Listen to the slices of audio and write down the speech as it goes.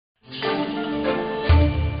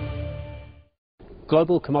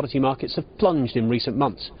Global commodity markets have plunged in recent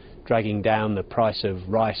months, dragging down the price of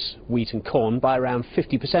rice, wheat and corn by around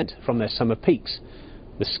 50% from their summer peaks.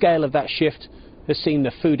 The scale of that shift has seen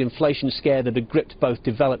the food inflation scare that had gripped both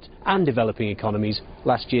developed and developing economies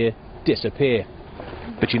last year disappear.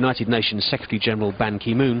 But United Nations Secretary-General Ban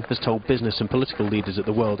Ki-moon has told business and political leaders at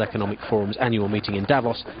the World Economic Forum's annual meeting in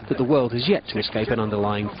Davos that the world has yet to escape an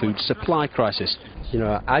underlying food supply crisis.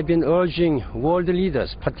 I've been urging world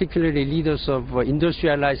leaders, particularly leaders of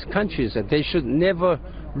industrialized countries, that they should never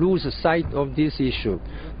lose sight of this issue.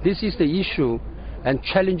 This is the issue and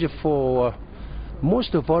challenge for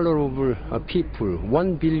most vulnerable people,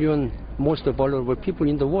 1 billion most vulnerable people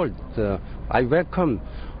in the world. I welcome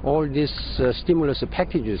all these stimulus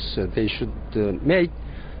packages they should make,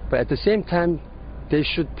 but at the same time they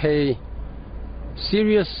should pay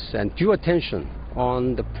serious and due attention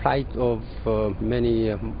on the plight of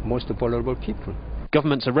many most vulnerable people.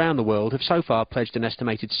 Governments around the world have so far pledged an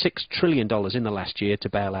estimated $6 trillion in the last year to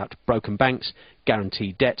bail out broken banks,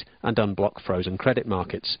 guarantee debt and unblock frozen credit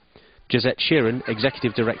markets. Josette Sheeran,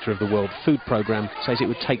 Executive Director of the World Food Programme, says it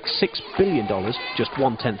would take $6 billion, just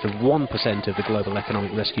 1/10% of the global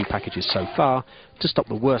economic rescue packages so far, to stop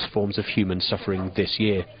the worst forms of human suffering this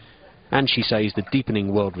year. And she says the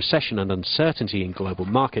deepening world recession and uncertainty in global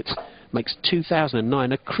markets makes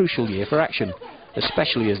 2009 a crucial year for action,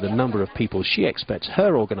 especially as the number of people she expects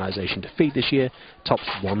her organisation to feed this year tops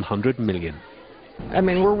 100 million.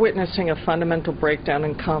 We're witnessing a fundamental breakdown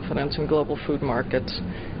in confidence in global food markets,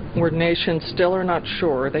 where nations still are not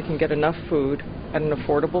sure they can get enough food at an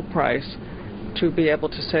affordable price to be able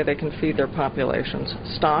to say they can feed their populations.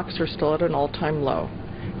 Stocks are still at an all-time low.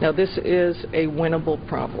 Now, this is a winnable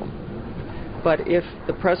problem, but if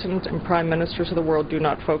the presidents and prime ministers of the world do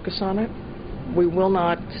not focus on it, we will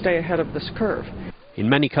not stay ahead of this curve. In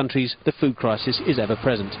many countries, the food crisis is ever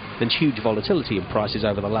present, and huge volatility in prices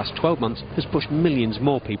over the last 12 months has pushed millions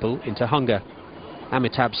more people into hunger.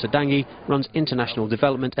 Amitabha Sadangi runs International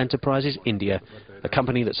Development Enterprises India, a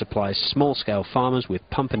company that supplies small-scale farmers with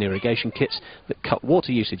pump and irrigation kits that cut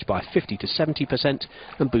water usage by 50 to 70%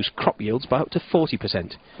 and boost crop yields by up to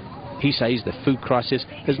 40%. He says the food crisis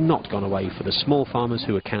has not gone away for the small farmers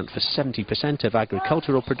who account for 70% of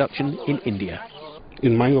agricultural production in India.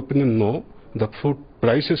 In my opinion, no. The food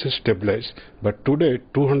prices is stabilized, but today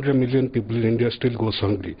 200 million people in India still goes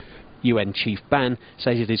hungry. UN Chief Ban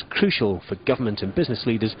says it is crucial for government and business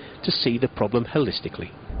leaders to see the problem holistically.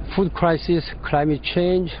 Food crisis, climate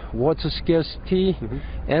change, water scarcity,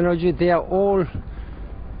 energy, they are all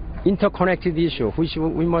interconnected issues which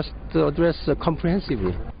we must address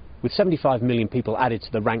comprehensively. With 75 million people added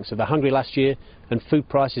to the ranks of the hungry last year, and food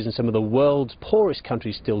prices in some of the world's poorest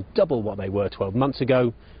countries still double what they were 12 months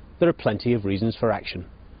ago, there are plenty of reasons for action.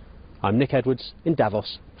 I'm Nick Edwards in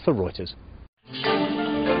Davos for Reuters.